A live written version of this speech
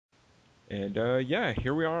And yeah,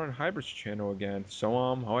 here we are on Hybrid's channel again. So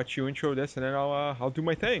I'll let you intro this, and then I'll do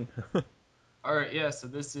my thing. All right, yeah, so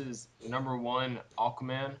this is number one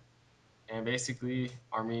Aquaman, and basically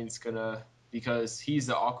Armin's gonna because he's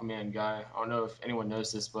the Aquaman guy. I don't know if anyone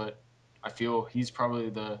knows this, but I feel he's probably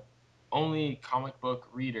the only comic book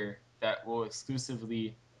reader that will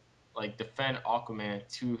exclusively like defend Aquaman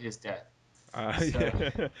to his death. So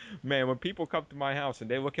Yeah. Man, when people come to my house and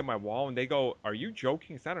they look at my wall and they go, "Are you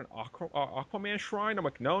joking? Is that an Aquaman shrine?" I'm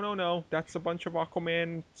like, "No, no, no. That's a bunch of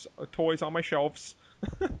Aquaman toys on my shelves."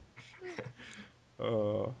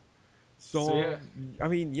 Uh, so so yeah, I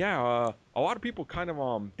mean, yeah, a lot of people kind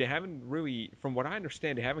of they haven't really, from what I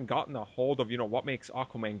understand, they haven't gotten a hold of what makes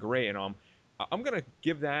Aquaman great, and I'm gonna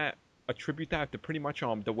give that attribute that to pretty much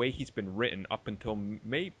the way he's been written up until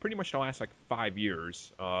May pretty much the last like 5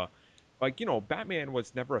 years. Like Batman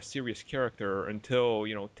was never a serious character until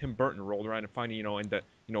Tim Burton rolled around and finally and the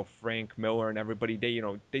Frank Miller and everybody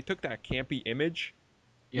they took that campy image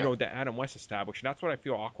yeah, that Adam West established. And that's what I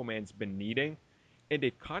feel Aquaman's been needing, and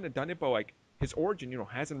they've kind of done it, but like his origin,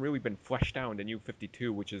 hasn't really been fleshed out in the New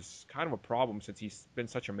 52, which is kind of a problem since he's been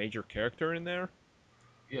such a major character in there.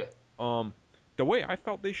 yeah, Um, the way I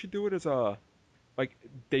felt they should do it is like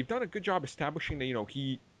they've done a good job establishing that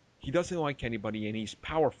he doesn't like anybody and he's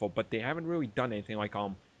powerful, but they haven't really done anything like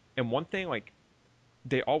and one thing like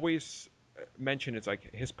they always mention is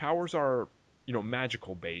like his powers are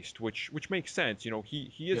magical based, which makes sense.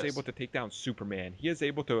 He is able yes, to take down Superman. He is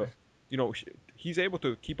able to he's able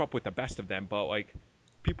to keep up with the best of them, but like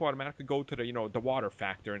people automatically go to the water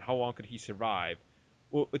factor and how long could he survive.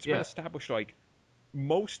 Well, it's been yeah, established like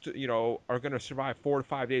most are going to survive 4 to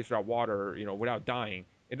 5 days without water, without dying.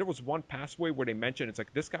 And there was one passway where they mentioned it's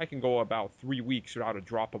like this guy can go about 3 weeks without a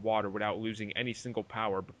drop of water without losing any single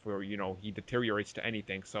power before he deteriorates to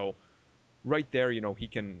anything. So right there, he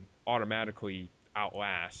can automatically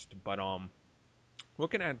outlast. But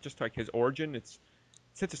looking at just like his origin, it's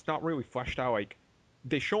since it's not really fleshed out. Like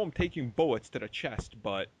they show him taking bullets to the chest,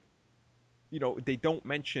 but they don't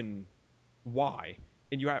mention why.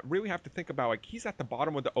 And really have to think about like he's at the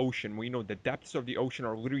bottom of the ocean where the depths of the ocean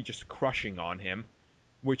are literally just crushing on him,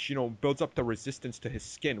 which builds up the resistance to his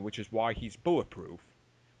skin, which is why he's bulletproof.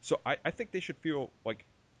 So I think they should feel like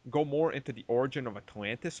go more into the origin of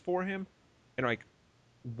Atlantis for him, and like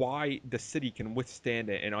why the city can withstand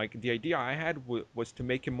it. And like the idea I had was to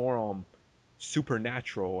make him more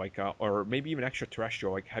supernatural, like or maybe even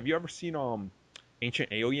extraterrestrial. Like, have you ever seen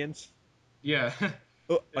Ancient Aliens? yeah, yeah.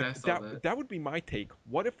 I Like saw that that. that would be my take.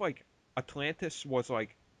 What if like Atlantis was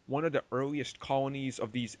like one of the earliest colonies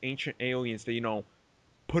of these ancient aliens that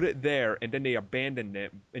put it there and then they abandoned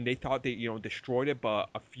it and they thought they destroyed it, but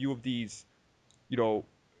a few of these you know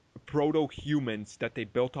proto humans that they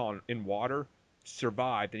built on in water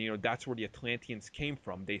survived, and that's where the Atlanteans came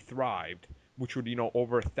from. They thrived, which would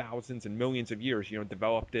over thousands and millions of years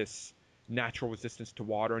develop this natural resistance to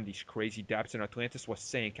water in these crazy depths. And Atlantis was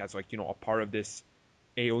sank as like a part of this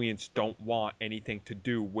aliens don't want anything to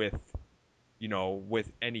do with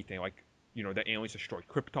with anything. Like the aliens destroyed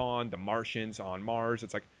Krypton, the Martians on Mars.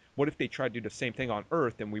 It's like, what if they tried to do the same thing on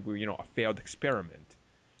Earth and we were a failed experiment?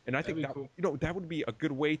 And I That'd think be that cool. that would be a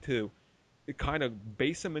good way to kind of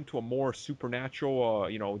base him into a more supernatural.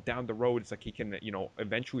 Down the road, it's like he can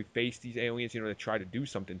eventually face these aliens. That try to do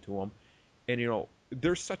something to him. And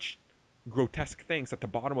there's such grotesque things at the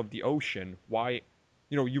bottom of the ocean. Why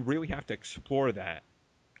you really have to explore that,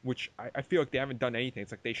 which I feel like they haven't done anything.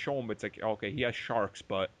 It's like they show him, it's like, okay, he has sharks,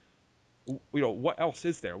 but what else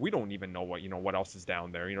is there? We don't even know what else is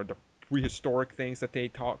down there. The prehistoric things that they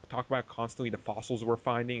talk about constantly, the fossils we're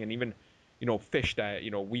finding, and even fish that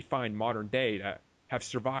we find modern day that have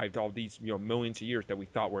survived all these millions of years that we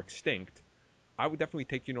thought were extinct. I would definitely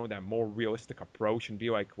take that more realistic approach and be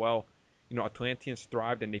like, well, Atlanteans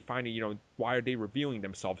thrived, and they finally why are they revealing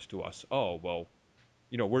themselves to us? Oh well,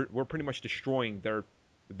 we're pretty much destroying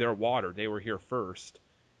their water. They were here first,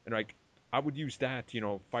 and like I would use that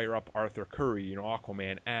to fire up Arthur Curry,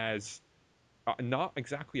 Aquaman as not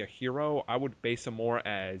exactly a hero. I would base him more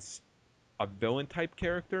as a villain type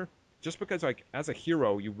character, just because like as a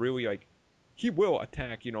hero you really like he will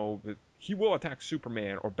attack he will attack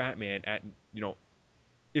Superman or Batman at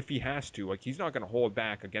if he has to. Like he's not going to hold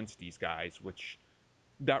back against these guys, which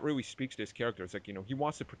that really speaks to his character. It's like he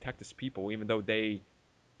wants to protect his people even though they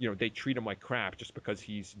treat him like crap just because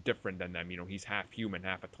he's different than them. He's half human,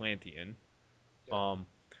 half Atlantean. Yeah, Um,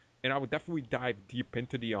 and I would definitely dive deep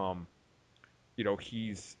into the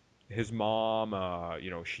he's his mom.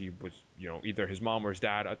 She was either his mom or his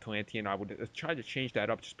dad Atlantean. I would try to change that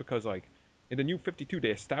up just because like in the New 52 they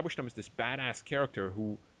established him as this badass character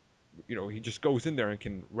who he just goes in there and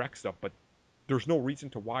can wreck stuff, but there's no reason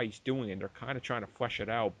to why he's doing it. They're kind of trying to flesh it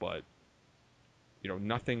out, but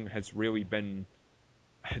nothing has really been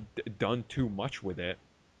done too much with it.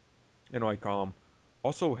 And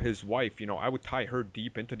also his wife, I would tie her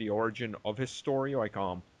deep into the origin of his story. I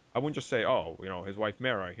wouldn't just say, oh, his wife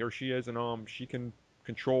Mara, here she is, and she can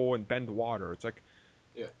control and bend water. It's like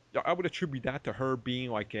Yeah. I would attribute that to her being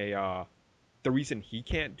like the reason he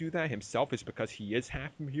can't do that himself is because he is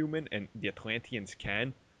half human and the Atlanteans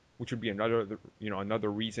can, which would be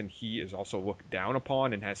another reason he is also looked down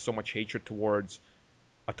upon and has so much hatred towards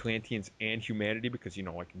Atlanteans and humanity because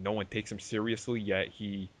like no one takes him seriously, yet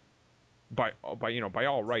he by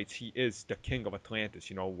all rights he is the king of Atlantis,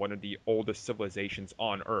 one of the oldest civilizations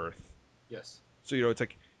on Earth. Yes. So it's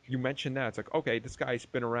like you mentioned that it's like, okay, this guy's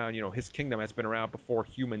been around, his kingdom has been around before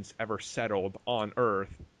humans ever settled on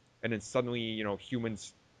Earth, and then suddenly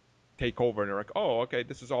humans take over and they're like, oh, okay,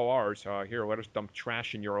 this is all ours. Here, let us dump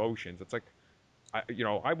trash in your oceans. It's like,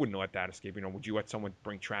 I wouldn't let that escape. Would you let someone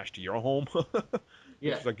bring trash to your home?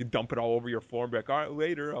 Yeah. Just like dump it all over your floor and be like, all right,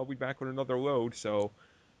 later, I'll be back with another load. So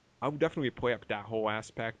I would definitely play up that whole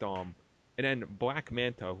aspect. And then Black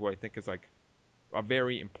Manta, who I think is like a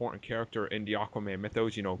very important character in the Aquaman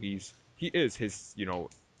mythos. He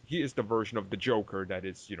is the version of the Joker that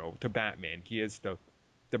is to Batman. He is the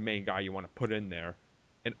main guy you want to put in there,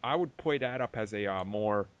 and I would play that up as a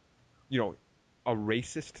more you know a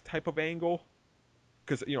racist type of angle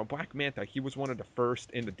because Black Manta, he was one of the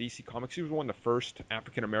first in the DC comics. He was one of the first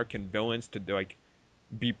African American villains to like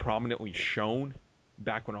be prominently shown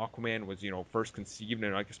back when Aquaman was first conceived,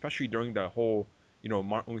 and like especially during the whole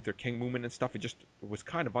Martin Luther King movement and stuff. It just was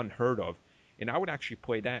kind of unheard of, and I would actually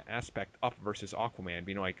play that aspect up versus Aquaman,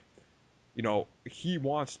 being like he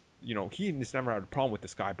wants he has never had a problem with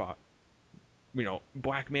this guy, but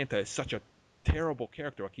Black Manta is such a terrible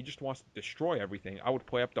character. Like he just wants to destroy everything. I would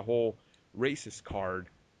play up the whole racist card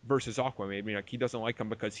versus Aquaman. I mean, like he doesn't like him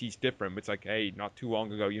because he's different. It's like, hey, not too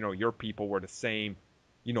long ago, your people were the same,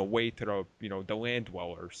 way to the land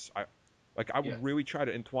dwellers. I Yeah. would really try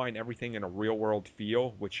to entwine everything in a real world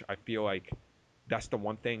feel, which I feel like that's the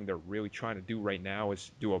one thing they're really trying to do right now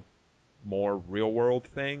is do a more real world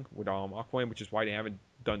thing with Aquaman, which is why they haven't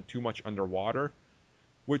done too much underwater.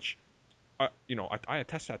 Which I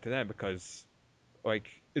attest that to them because like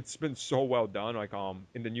it's been so well done. Like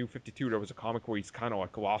in the New 52, there was a comic where he's kind of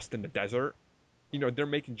like lost in the desert. They're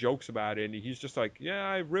making jokes about it, and he's just like, yeah,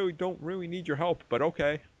 I really don't really need your help, but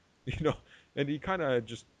okay, you know, and he kind of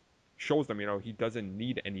just shows them, he doesn't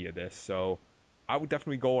need any of this. So I would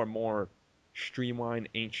definitely go a more streamlined,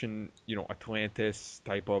 ancient, Atlantis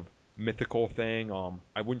type of mythical thing.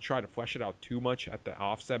 I wouldn't try to flesh it out too much at the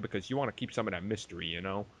offset because you want to keep some of that mystery.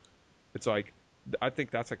 It's like I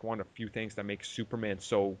think that's like one of the few things that makes Superman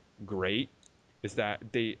so great is that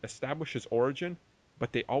they establish his origin,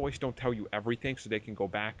 but they always don't tell you everything, so they can go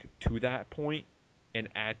back to that point and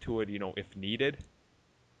add to it, if needed.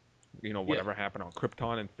 Yeah. Whatever happened on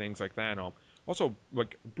Krypton and things like that. Also,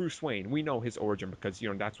 like Bruce Wayne, we know his origin because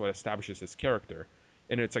that's what establishes his character,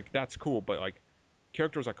 and it's like that's cool. But like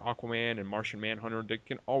characters like Aquaman and Martian Manhunter, they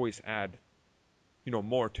can always add,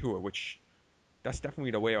 more to it, which that's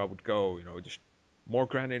definitely the way I would go. Just more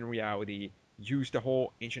grounded in reality. Use the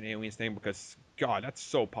whole ancient aliens thing because God, that's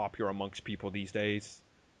so popular amongst people these days.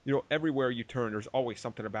 Everywhere you turn, there's always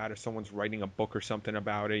something about it. Someone's writing a book or something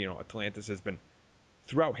about it. Atlantis has been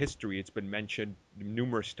throughout history. It's been mentioned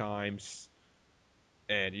numerous times,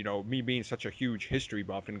 and me being such a huge history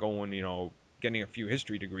buff and going, getting a few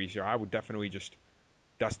history degrees here, I would definitely just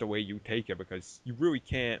that's the way you take it because you really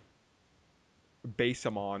can't base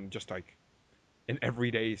them on just like an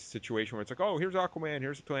everyday situation where it's like, oh, here's Aquaman,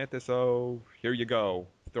 here's Atlantis, oh, here you go,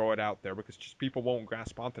 throw it out there because just people won't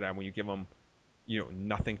grasp onto that when you give them,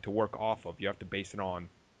 nothing to work off of. You have to base it on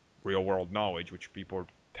real world knowledge, which people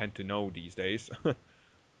tend to know these days. Yeah.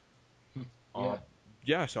 um,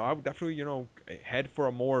 yeah, so I would definitely, head for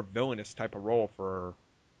a more villainous type of role for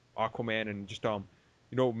Aquaman and just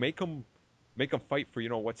make him fight for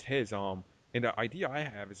what's his. And the idea I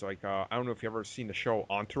have is like I don't know if you ever seen the show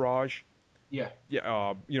Entourage. Yeah.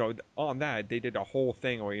 Yeah, on that they did a whole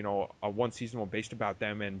thing where a one season one based about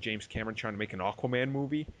them and James Cameron trying to make an Aquaman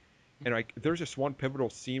movie, and like there's this one pivotal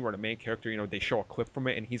scene where the main character, they show a clip from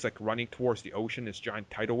it, and he's like running towards the ocean. This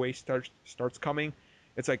giant tidal wave starts coming.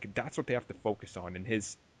 It's like that's what they have to focus on, and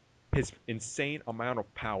his insane amount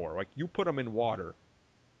of power. Like you put him in water,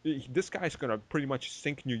 this guy's gonna pretty much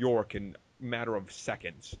sink New York in a matter of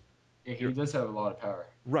seconds. Yeah. He You're, does have a lot of power.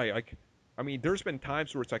 Right, like, I mean, there's been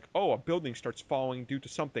times where it's like, oh, a building starts falling due to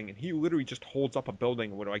something, and he literally just holds up a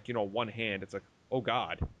building with like, one hand. It's like, oh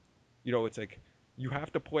God, It's like you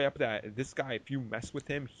have to play up that this guy, if you mess with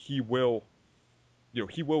him, he will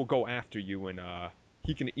go after you, and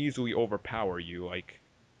he can easily overpower you. Like,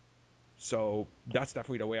 so that's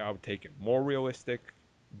definitely the way I would take it. More realistic,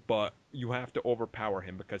 but you have to overpower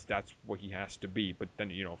him because that's what he has to be. But then,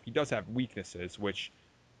 he does have weaknesses, which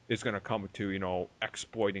is going to come to,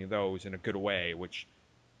 exploiting those in a good way, which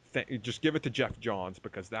just give it to Jeff Johns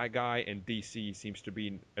because that guy in DC seems to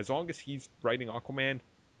be, as long as he's writing Aquaman,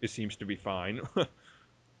 it seems to be fine.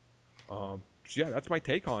 So yeah, that's my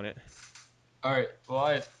take on it. All right. Well,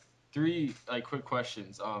 I have three like quick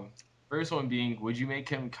questions. First one being, would you make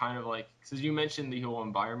him kind of like, because you mentioned the whole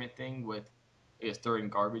environment thing with, I guess, throwing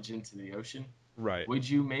garbage into the ocean. Right. Would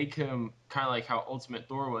you make him kind of like how Ultimate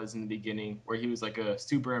Thor was in the beginning, where he was like a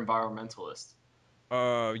super environmentalist?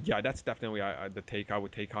 Yeah, that's definitely the take I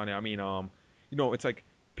would take on it. I mean, it's like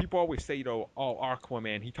people always say, oh,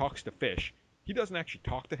 Aquaman, he talks to fish. He doesn't actually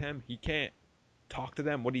talk to him. He can't talk to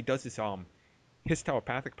them. What he does is, his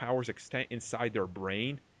telepathic powers extend inside their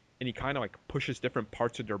brain, and he kind of like pushes different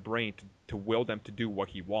parts of their brain to will them to do what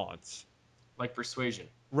he wants. Like persuasion.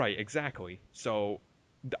 Right, exactly. So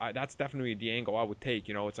that's definitely the angle I would take.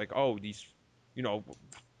 It's like, oh, you know,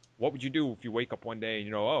 what would you do if you wake up one day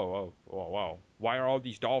and oh, wow, why are all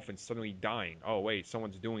these dolphins suddenly dying? Oh, wait,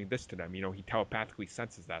 someone's doing this to them. He telepathically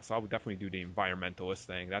senses that. So I would definitely do the environmentalist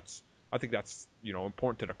thing. I think that's,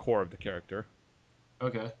 important to the core of the character.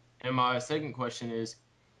 Okay. And my second question is,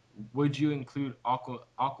 would you include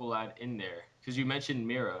Aqualad in there? Because you mentioned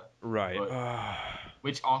Mira, Right. but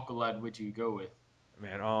which Aqualad would you go with?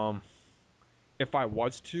 Man, if I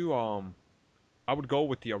was to, I would go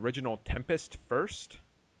with the original Tempest first,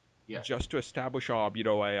 Yeah. just to establish,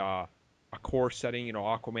 a core setting,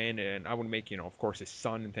 Aquaman, and I would make, of course, his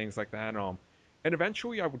son and things like that. And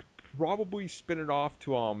eventually I would probably spin it off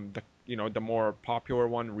to the more popular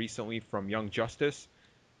one recently from Young Justice,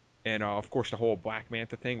 and of course the whole Black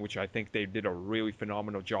Manta thing, which I think they did a really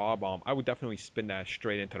phenomenal job. I would definitely spin that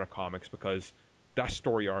straight into the comics because that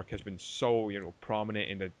story arc has been so prominent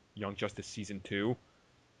in the Young Justice season 2.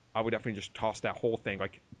 I would definitely just toss that whole thing,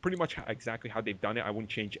 like pretty much exactly how they've done it. I wouldn't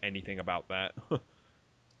change anything about that.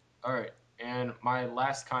 All right. And my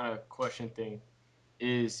last kind of question thing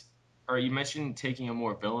is, or you mentioned taking a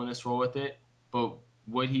more villainous role with it, but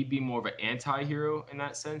would he be more of an anti-hero in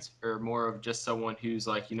that sense, or more of just someone who's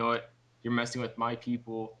like, you know what, you're messing with my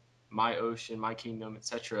people, my ocean, my kingdom,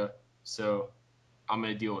 etc. So I'm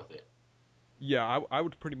gonna deal with it. Yeah, I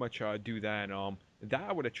would pretty much do that. That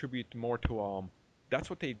I would attribute more to that's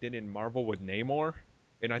what they did in Marvel with Namor,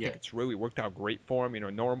 and I Yeah. think it's really worked out great for him.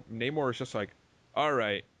 Namor is just like, all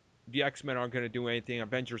right, the X-Men aren't gonna do anything,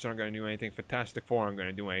 Avengers aren't gonna do anything, Fantastic Four aren't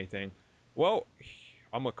gonna do anything. Well,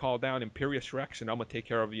 I'm gonna call down Imperious Rex and I'm gonna take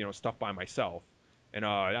care of stuff by myself, and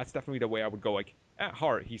that's definitely the way I would go. Like at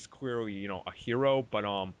heart, he's clearly a hero, but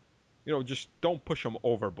just don't push him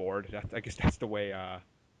overboard. I guess that's the way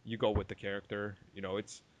you go with the character.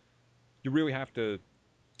 You really have to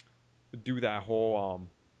do that whole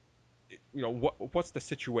what's the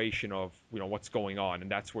situation of what's going on,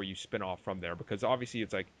 and that's where you spin off from there because obviously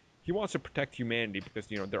it's like he wants to protect humanity because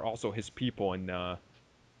they're also his people, and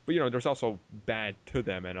but there's also bad to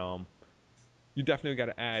them, and you definitely got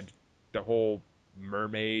to add the whole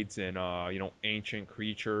mermaids and ancient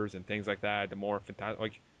creatures and things like that. The more fantastic,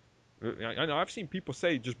 like I know I've seen people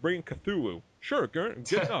say just bring in Cthulhu. Sure,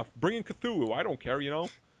 good enough. Bring in Cthulhu. I don't care.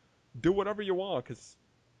 Do whatever you want because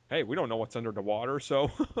hey, we don't know what's under the water.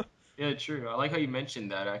 So Yeah, true. I like how you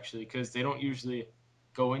mentioned that actually, because they don't usually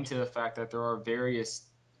go into the fact that there are various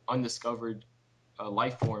undiscovered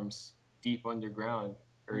life forms deep underground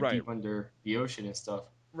or right, deep under the ocean and stuff.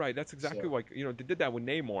 right. That's exactly So like they did that with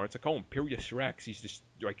Namor. It's like oh, Imperious Rex. He's just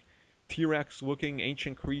like T-Rex looking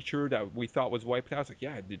ancient creature that we thought was wiped out. It's like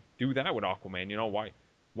yeah, do that with Aquaman.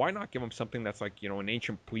 Why not give him something that's like an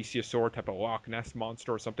ancient plesiosaur type of Loch Ness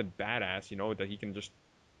monster or something badass that he can just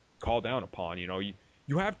call down upon.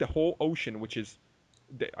 You have the whole ocean, which is,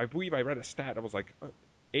 I believe I read a stat that was like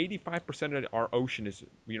 85% of our ocean is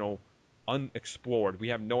unexplored. We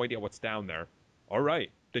have no idea what's down there. All right,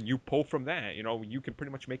 then you pull from that. You can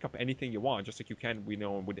pretty much make up anything you want, just like you can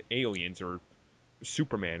with aliens or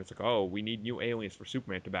Superman. It's like oh, we need new aliens for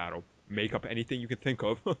Superman to battle. Make up anything you can think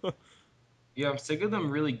of. yeah, I'm sick of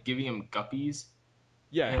them really giving him guppies.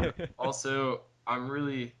 Yeah. And also, I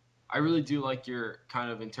really do like your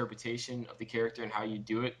kind of interpretation of the character and how you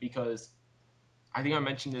do it because I think I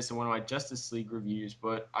mentioned this in one of my Justice League reviews,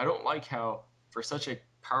 but I don't like how for such a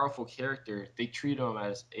powerful character they treat him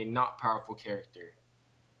as a not powerful character.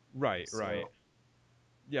 Right, right. So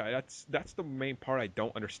Yeah, that's the main part I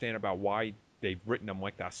don't understand about why. they've written him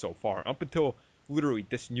like that so far. Up until literally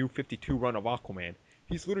this new 52 run of Aquaman,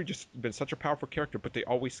 he's literally just been such a powerful character, but they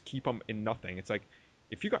always keep him in nothing. It's like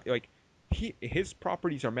if you got like his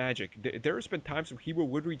properties are magic. There's been times where he will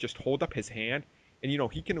literally just hold up his hand, and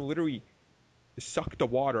he can literally suck the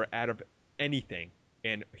water out of anything.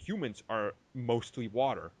 And humans are mostly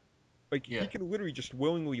water. Like he Yeah. can literally just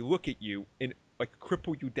willingly look at you and like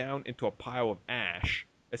cripple you down into a pile of ash.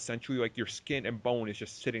 Essentially, like your skin and bone is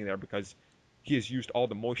just sitting there because he has used all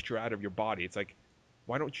the moisture out of your body. It's like,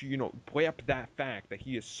 why don't you, play up that fact that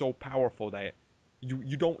he is so powerful that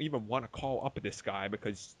you don't even want to call up this guy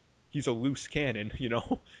because he's a loose cannon.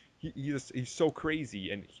 He's so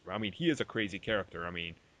crazy, and I mean he is a crazy character. I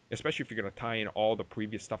mean, especially if you're gonna tie in all the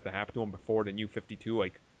previous stuff that happened to him before the New 52,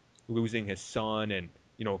 like losing his son and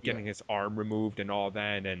Yeah. getting his arm removed and all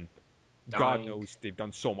that, and God Dying. knows they've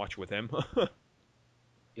done so much with him.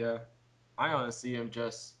 Yeah. I honestly am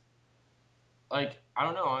just like I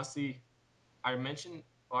don't know. Honestly, I mentioned.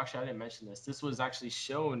 Well, actually, I didn't mention this. This was actually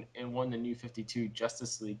shown in one of the New 52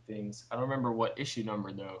 Justice League things. I don't remember what issue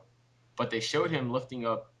number though, but they showed him lifting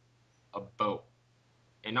up a boat,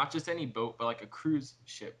 and not just any boat, but like a cruise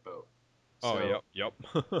ship boat. Oh, So yep,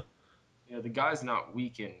 yep. the guy's not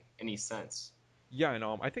weak in any sense. Yeah, and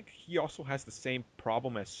I think he also has the same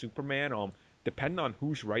problem as Superman. Depending on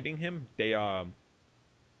who's writing him,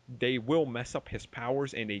 they will mess up his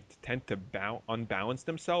powers and they tend to unbalance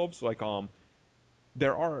themselves. Like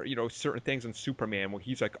there are certain things in Superman where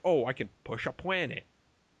he's like, oh, I can push a planet,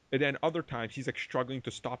 and then other times he's like struggling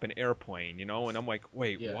to stop an airplane, and I'm like,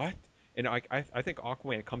 wait, Yeah. what? And I think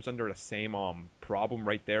Aquaman comes under the same problem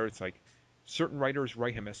right there. It's like certain writers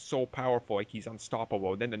write him as so powerful, like he's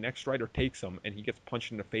unstoppable. Then the next writer takes him and he gets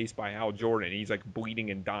punched in the face by Hal Jordan and he's like bleeding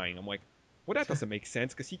and dying. I'm like, well, that doesn't make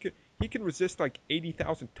sense because he can resist like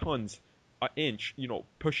 80,000 tons an inch,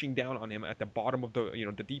 pushing down on him at the bottom of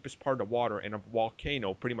the deepest part of the water and a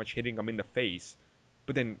volcano pretty much hitting him in the face.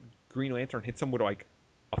 But then Green Lantern hits him with like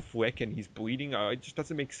a flick and he's bleeding. It just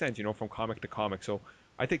doesn't make sense, from comic to comic. So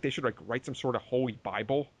I think they should like write some sort of holy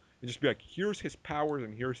Bible and just be like, here's his powers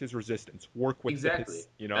and here's his resistance. Work with Exactly.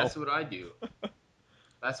 this. That's what I do.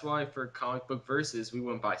 That's why for comic book verses we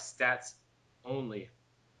went by stats only.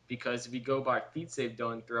 Because if you go by feats they've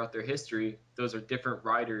done throughout their history, those are different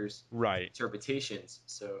writers' Right. interpretations.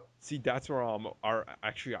 So See, that's where our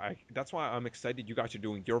actually I that's why I'm excited you guys are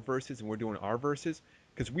doing your verses and we're doing our verses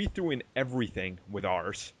because we threw in everything with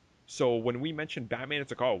ours. So when we mentioned Batman,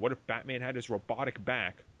 it's like, oh, what if Batman had his robotic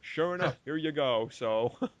back? Sure enough, here you go.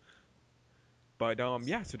 So but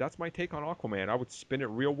yeah, so that's my take on Aquaman. I would spin it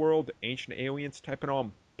real world, ancient aliens type it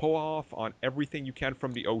pull off on everything you can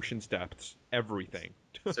from the ocean's depths. Everything.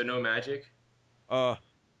 so no magic Uh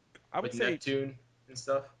I would with say Neptune and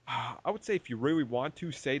stuff. I would say if you really want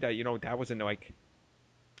to say that, that wasn't like,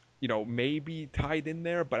 maybe tied in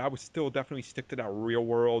there, but I would still definitely stick to that real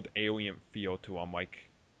world alien feel to them, like,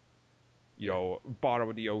 Yeah. bottom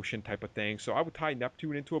of the ocean type of thing. So I would tie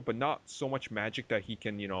Neptune into it, but not so much magic that he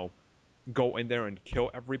can, go in there and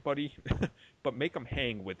kill everybody, but make him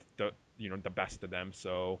hang with the best of them.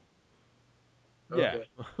 So yeah.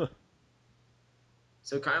 Okay.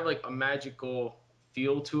 So kind of like a magical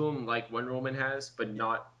feel to him, like Wonder Woman has, but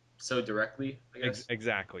not so directly, I guess.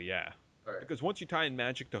 Exactly, yeah. All right. Because once you tie in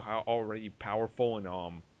magic to how already powerful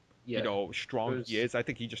and Yeah. strong he There's is, I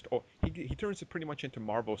think he turns it pretty much into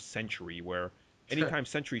Marvel's Sentry, where anytime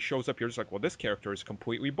Sentry shows up, you're just like, well, this character is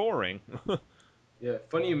completely boring. yeah.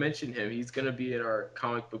 Funny you mentioned him. He's gonna be in our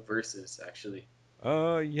comic book verses actually.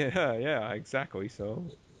 Yeah, yeah, exactly. So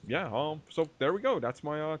yeah, so there we go. That's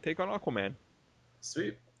my take on Aquaman.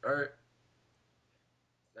 Sweet. All right.